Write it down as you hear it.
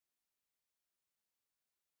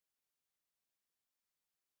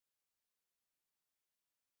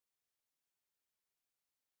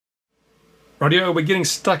Rightio, we're getting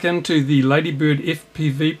stuck into the Ladybird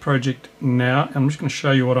FPV project now. I'm just going to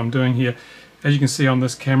show you what I'm doing here. As you can see on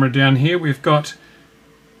this camera down here, we've got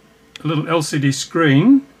a little LCD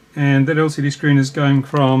screen, and that LCD screen is going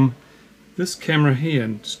from this camera here.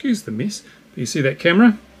 And excuse the mess, but you see that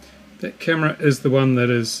camera? That camera is the one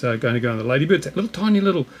that is going to go on the Ladybird. It's that little tiny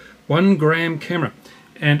little 1 gram camera.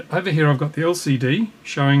 And over here I've got the LCD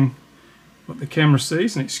showing what the camera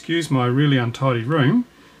sees. And excuse my really untidy room,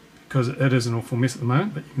 because it is an awful mess at the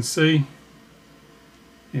moment, but you can see,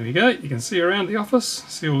 there we go, you can see around the office,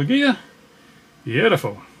 see all the gear,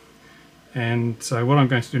 beautiful. And so what I'm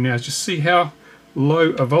going to do now is just see how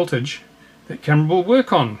low a voltage that camera will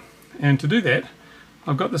work on. And to do that,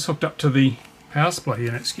 I've got this hooked up to the power supply here,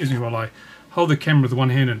 and excuse me while I hold the camera with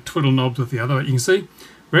one hand and twiddle knobs with the other. You can see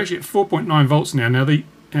we're actually at 4.9 volts now. Now the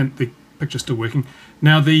picture's still working.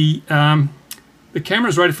 Now the camera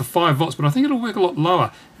is rated for 5 volts, but I think it'll work a lot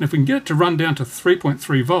lower. And if we can get it to run down to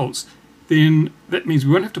 3.3 volts, then that means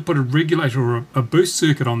we won't have to put a regulator or a boost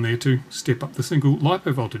circuit on there to step up the single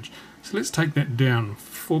LiPo voltage. So let's take that down.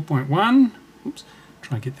 4.1. Oops.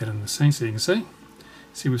 Try and get that in the scene so you can see.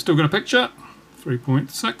 See, we've still got a picture. 3.6,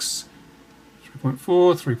 3.4,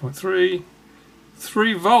 3.3,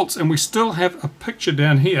 3 volts, and we still have a picture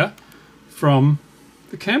down here from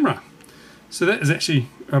the camera. So that is actually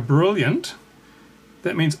brilliant.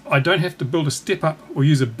 That means I don't have to build a step up or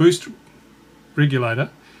use a boost regulator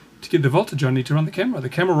to get the voltage I need to run the camera. The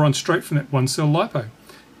camera runs straight from that 1 cell LiPo.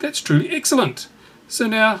 That's truly excellent. So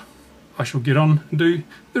now I shall get on and do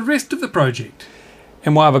the rest of the project.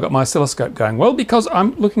 And why have I got my oscilloscope going? Well, because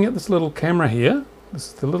I'm looking at this little camera here. This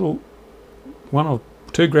is the little 1 or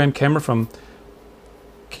 2 gram camera from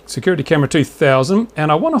Security Camera 2000,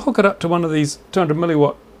 and I want to hook it up to one of these 200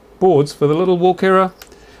 milliwatt boards for the little Walkera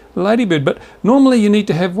Ladybird. But normally you need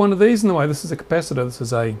to have one of these in the way. This is a capacitor. This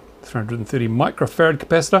is a 330 microfarad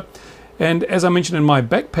capacitor, and as I mentioned in my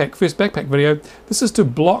first backpack video, this is to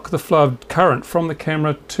block the flow of current from the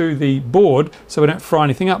camera to the board so we don't fry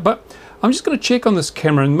anything up. But I'm just going to check on this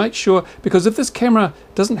camera and make sure, because if this camera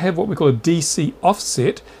doesn't have what we call a DC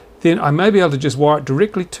offset, then I may be able to just wire it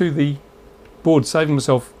directly to the board, saving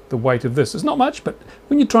myself the weight of this. It's not much, but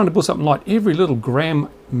when you're trying to build something light, every little gram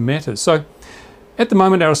matters. So at the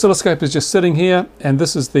moment our oscilloscope is just sitting here, and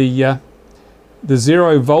this is the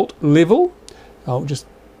 0 volt level. I'll just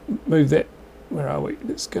move that. Where are we?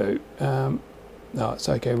 Let's go. No, it's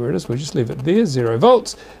okay where it is. We'll just leave it there, 0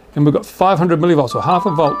 volts. And we've got 500 millivolts, or half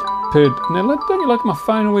a volt per. Now, don't you like my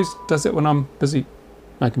phone always does that when I'm busy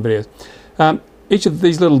making videos? Each of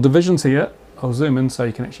these little divisions here, I'll zoom in so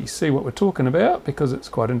you can actually see what we're talking about, because it's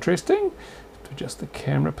quite interesting. To adjust the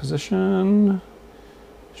camera position.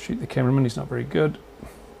 Shoot the cameraman, he's not very good.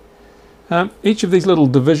 Each of these little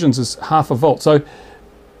divisions is half a volt. So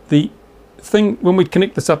the thing, when we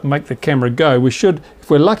connect this up and make the camera go, we should, if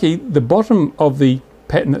we're lucky, the bottom of the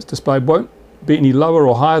pattern that's displayed won't be any lower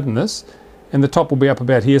or higher than this, and the top will be up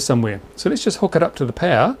about here somewhere. So let's just hook it up to the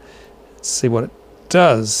power. Let's see what it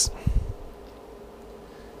does.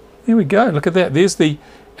 There we go, look at that. There's the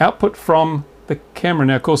output from the camera.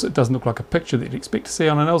 Now of course it doesn't look like a picture that you'd expect to see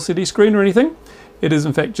on an LCD screen or anything. It is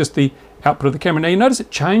in fact just the output of the camera. Now you notice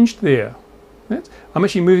it changed there. I'm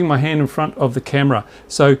actually moving my hand in front of the camera.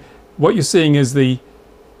 So what you're seeing is the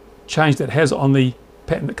change that it has on the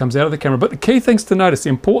pattern that comes out of the camera. But the key things to notice, the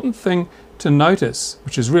important thing to notice,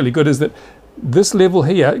 which is really good, is that this level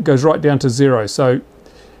here goes right down to 0. So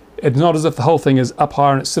it's not as if the whole thing is up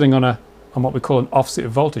higher and it's sitting on what we call an offset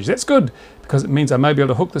voltage. That's good, because it means I may be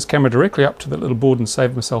able to hook this camera directly up to the little board and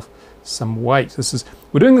save myself some weight.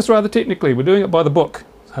 We're doing this rather technically. We're doing it by the book.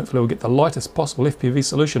 Hopefully we'll get the lightest possible FPV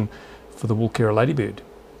solution for the Walkera Ladybird.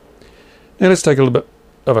 Now let's take a little bit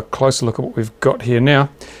of a closer look at what we've got here now.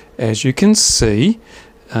 As you can see,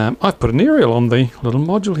 I've put an aerial on the little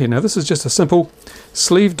module here. Now this is just a simple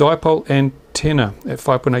sleeve dipole antenna at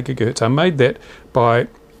 5.8 gigahertz. I made that by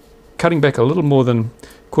cutting back a little more than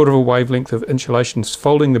a quarter of a wavelength of insulation,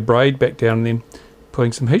 folding the braid back down and then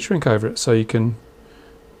putting some heat shrink over it, so you can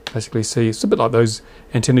basically see. It's a bit like those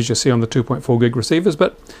antennas you see on the 2.4 gig receivers,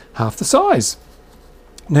 but half the size.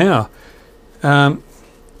 Now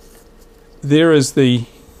there is the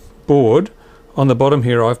board. On the bottom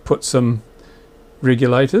here I've put some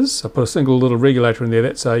regulators. I put a single little regulator in there.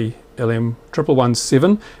 That's a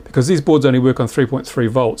LM1117, because these boards only work on 3.3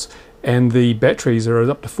 volts and the batteries are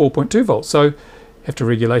up to 4.2 volts, so you have to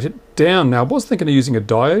regulate it down. Now I was thinking of using a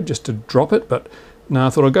diode just to drop it, but no, I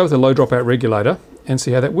thought I'd go with a low dropout regulator and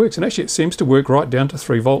see how that works. And actually it seems to work right down to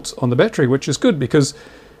 3 volts on the battery, which is good, because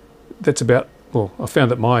that's about, well, I found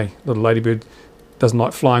that my little Ladybird doesn't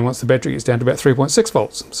like flying once the battery gets down to about 3.6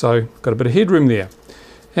 volts. So got a bit of headroom there.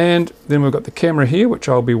 And then we've got the camera here, which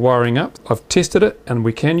I'll be wiring up. I've tested it and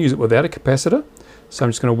we can use it without a capacitor. So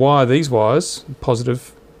I'm just going to wire these wires.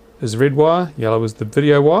 Positive is red wire, yellow is the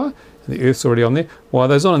video wire, and the earth's already on there. Wire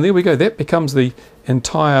those on, and there we go. That becomes the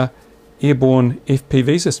entire airborne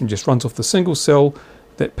FPV system. Just runs off the single cell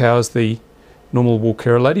that powers the normal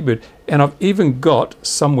Walkera Ladybird. And I've even got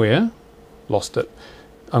somewhere, lost it,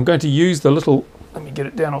 I'm going to use the little, let me get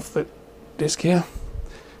it down off the desk here,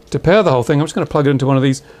 to power the whole thing. I'm just going to plug it into one of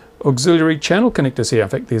these auxiliary channel connectors here. In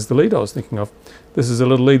fact, there's the lead I was thinking of. This is a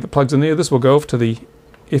little lead that plugs in there. This will go off to the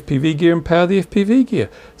FPV gear and power the FPV gear.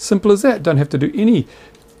 Simple as that. Don't have to do any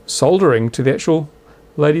soldering to the actual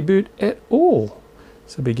Ladybird at all.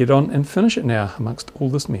 So we get on and finish it now amongst all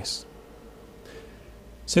this mess.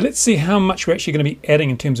 So let's see how much we're actually going to be adding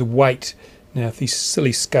in terms of weight. Now if these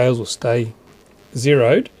silly scales will stay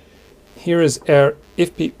zeroed, here is our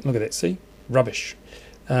FP, look at that, see? Rubbish.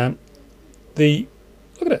 Look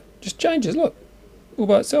at it, just changes, look, all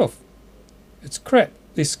by itself. It's crap.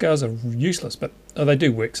 These scales are useless, but they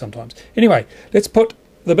do work sometimes. Anyway, let's put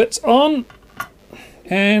the bits on,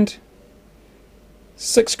 and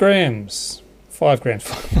 6 grams, 5 grams.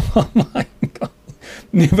 Oh my God.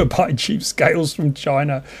 Never buy cheap scales from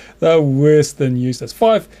China. They're worse than useless.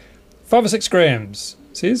 5 or 6 grams,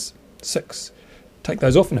 it says 6. Take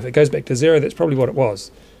those off, and if it goes back to 0, that's probably what it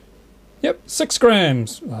was. Yep, 6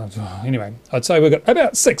 grams. Anyway, I'd say we've got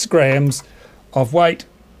about 6 grams of weight.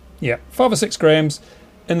 Yeah, 5 or 6 grams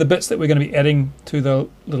in the bits that we're going to be adding to the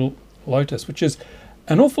little Lotus, which is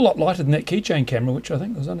an awful lot lighter than that keychain camera, which I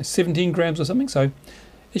think was only 17 grams or something. So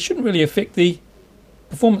it shouldn't really affect the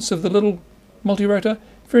performance of the little multi-rotor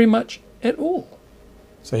very much at all.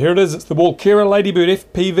 So here it is. It's the Walkera Ladybird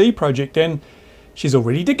FPV project, and she's all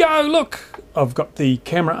ready to go. Look, I've got the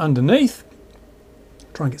camera underneath.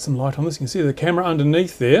 Try and get some light on this. You can see the camera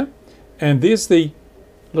underneath there, and there's the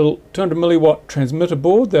little 200 milliwatt transmitter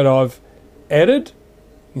board that I've added.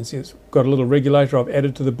 You can see it's got a little regulator I've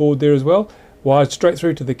added to the board there as well, wired straight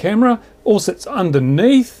through to the camera. All sits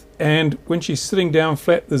underneath, and when she's sitting down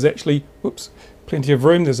flat, there's actually, whoops, plenty of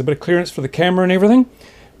room. There's a bit of clearance for the camera and everything.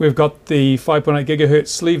 We've got the 5.8 gigahertz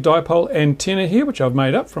sleeve dipole antenna here, which I've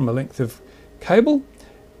made up from a length of cable,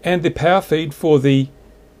 and the power feed for the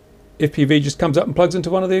FPV just comes up and plugs into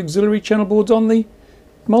one of the auxiliary channel boards on the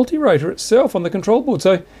multi-rotor itself on the control board.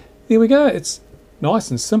 So there we go. It's nice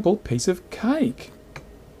and simple piece of cake.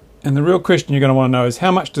 And the real question you're going to want to know is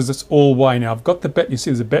how much does this all weigh? Now I've got the battery. You see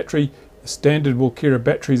there's a battery. The standard Walkera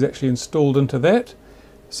battery is actually installed into that.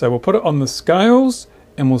 So we'll put it on the scales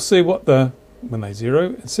and we'll see what when they zero,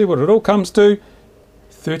 and see what it all comes to.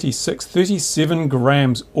 37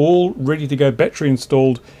 grams, all ready to go, battery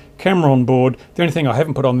installed, camera on board. The only thing I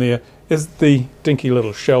haven't put on there is the dinky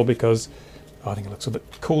little shell, because I think it looks a bit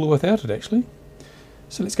cooler without it actually.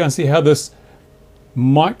 So let's go and see how this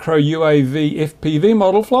micro UAV FPV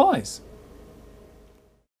model flies.